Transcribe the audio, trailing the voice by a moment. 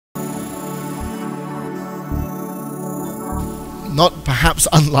not perhaps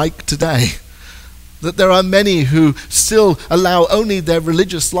unlike today. That there are many who still allow only their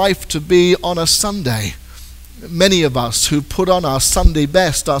religious life to be on a Sunday. Many of us who put on our Sunday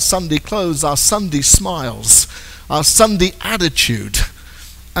best, our Sunday clothes, our Sunday smiles, our Sunday attitude.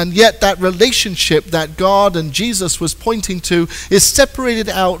 And yet that relationship that God and Jesus was pointing to is separated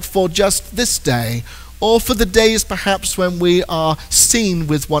out for just this day, or for the days perhaps when we are seen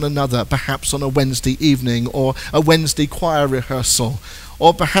with one another, perhaps on a Wednesday evening or a Wednesday choir rehearsal,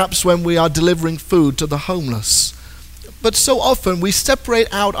 or perhaps when we are delivering food to the homeless. But so often we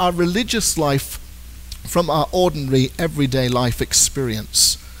separate out our religious life from our ordinary everyday life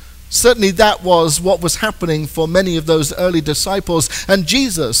experience. Certainly that was what was happening for many of those early disciples. And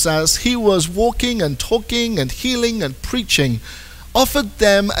Jesus, as he was walking and talking and healing and preaching, offered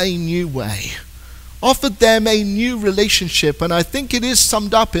them a new way, offered them a new relationship. And I think it is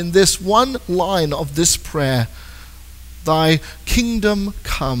summed up in this one line of this prayer: Thy kingdom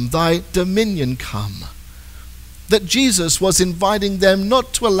come, thy dominion come. That Jesus was inviting them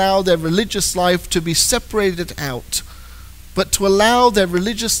not to allow their religious life to be separated out, but to allow their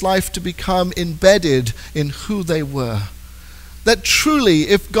religious life to become embedded in who they were. That truly,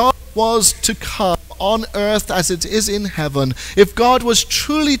 if God was to come on earth as it is in heaven, if God was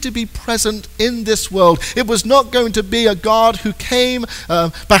truly to be present in this world, it was not going to be a God who came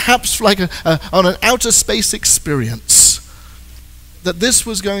perhaps like on an outer space experience. That this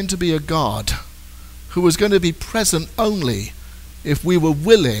was going to be a God who was going to be present only if we were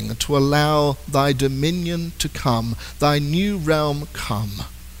willing to allow thy dominion to come, thy new realm come,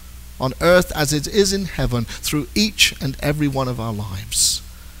 on earth as it is in heaven, through each and every one of our lives.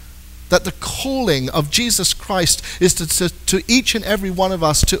 That the calling of Jesus Christ is to each and every one of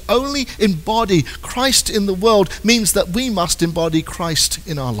us to only embody Christ in the world means that we must embody Christ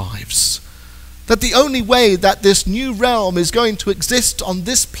in our lives. That the only way that this new realm is going to exist on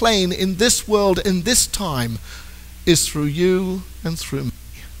this plane, in this world, in this time, is through you and through me.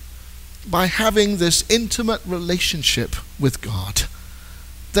 By having this intimate relationship with God.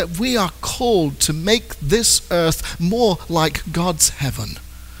 That we are called to make this earth more like God's heaven.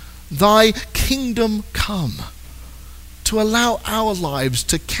 Thy kingdom come. To allow our lives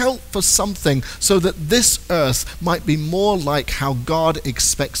to count for something so that this earth might be more like how God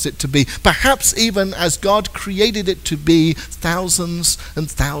expects it to be. Perhaps even as God created it to be thousands and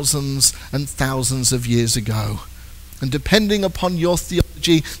thousands and thousands of years ago. And depending upon your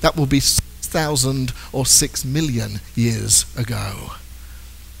theology, that will be 6,000 or 6 million years ago.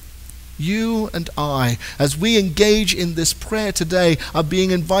 You and I, as we engage in this prayer today, are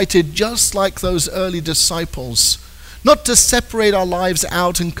being invited just like those early disciples, not to separate our lives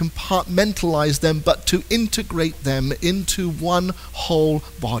out and compartmentalize them, but to integrate them into one whole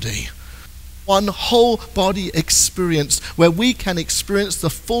body. One whole body experience where we can experience the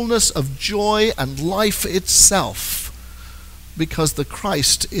fullness of joy and life itself because the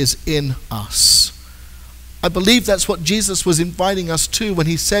Christ is in us. I believe that's what Jesus was inviting us to when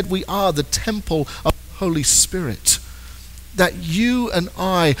he said we are the temple of the Holy Spirit. That you and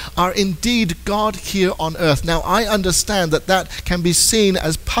I are indeed God here on earth. Now I understand that that can be seen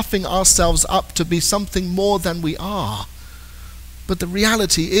as puffing ourselves up to be something more than we are. But the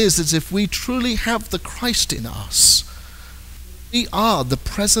reality is if we truly have the Christ in us, we are the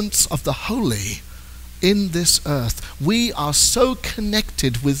presence of the Holy in this earth. We are so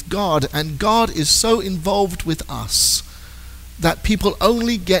connected with God, and God is so involved with us, that people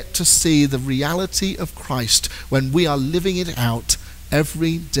only get to see the reality of Christ when we are living it out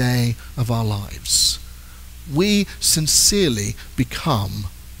every day of our lives. We sincerely become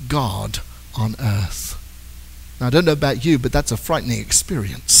God on earth. Now, I don't know about you, but that's a frightening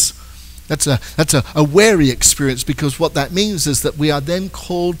experience. That's a wary experience, because what that means is that we are then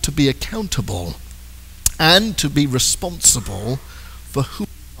called to be accountable and to be responsible for who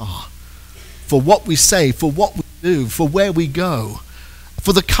we are, for what we say, for what we do, for where we go,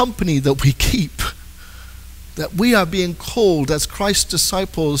 for the company that we keep. That we are being called as Christ's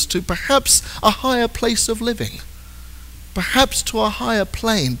disciples to perhaps a higher place of living, perhaps to a higher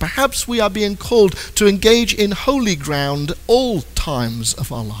plane. Perhaps we are being called to engage in holy ground all times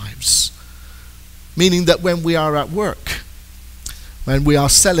of our lives. Meaning that when we are at work, when we are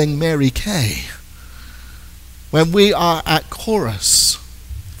selling Mary Kay, when we are at chorus,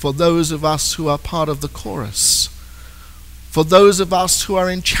 for those of us who are part of the chorus, for those of us who are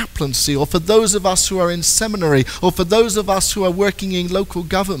in chaplaincy, or for those of us who are in seminary, or for those of us who are working in local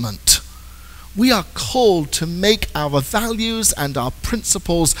government, we are called to make our values and our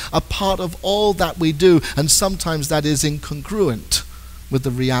principles a part of all that we do, and sometimes that is incongruent with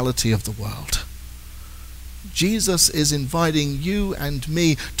the reality of the world. Jesus is inviting you and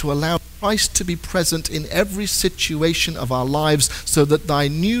me to allow Christ to be present in every situation of our lives so that thy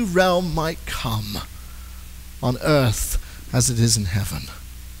new realm might come on earth as it is in heaven.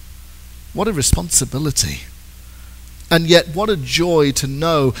 What a responsibility. And yet what a joy to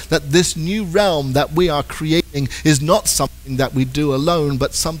know that this new realm that we are creating is not something that we do alone,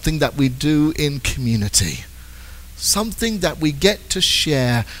 but something that we do in community. Something that we get to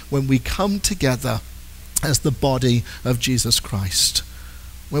share when we come together as the body of Jesus Christ.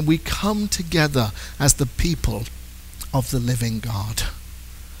 When we come together as the people of the living God.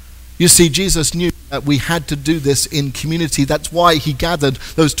 You see, Jesus knew that we had to do this in community. That's why he gathered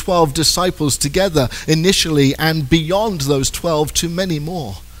those 12 disciples together initially, and beyond those 12 to many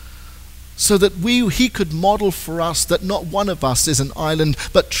more. So that he could model for us that not one of us is an island,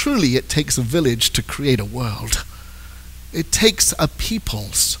 but truly it takes a village to create a world. It takes a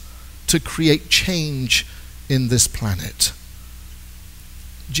peoples to create change in this planet.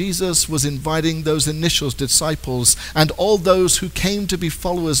 Jesus was inviting those initial disciples and all those who came to be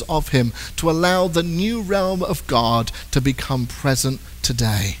followers of him to allow the new realm of God to become present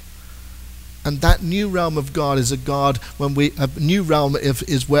today. And that new realm of God is a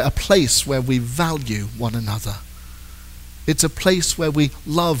place where we value one another. It's a place where we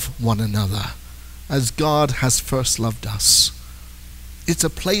love one another as God has first loved us. It's a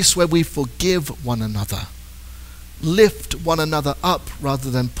place where we forgive one another, lift one another up rather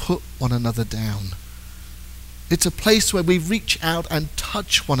than put one another down. It's a place where we reach out and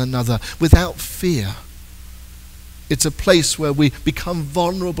touch one another without fear. It's a place where we become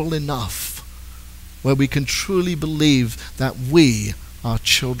vulnerable enough, where we can truly believe that we are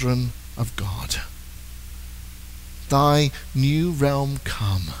children of God. Thy new realm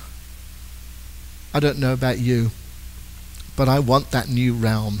come. I don't know about you, but I want that new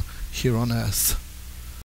realm here on earth.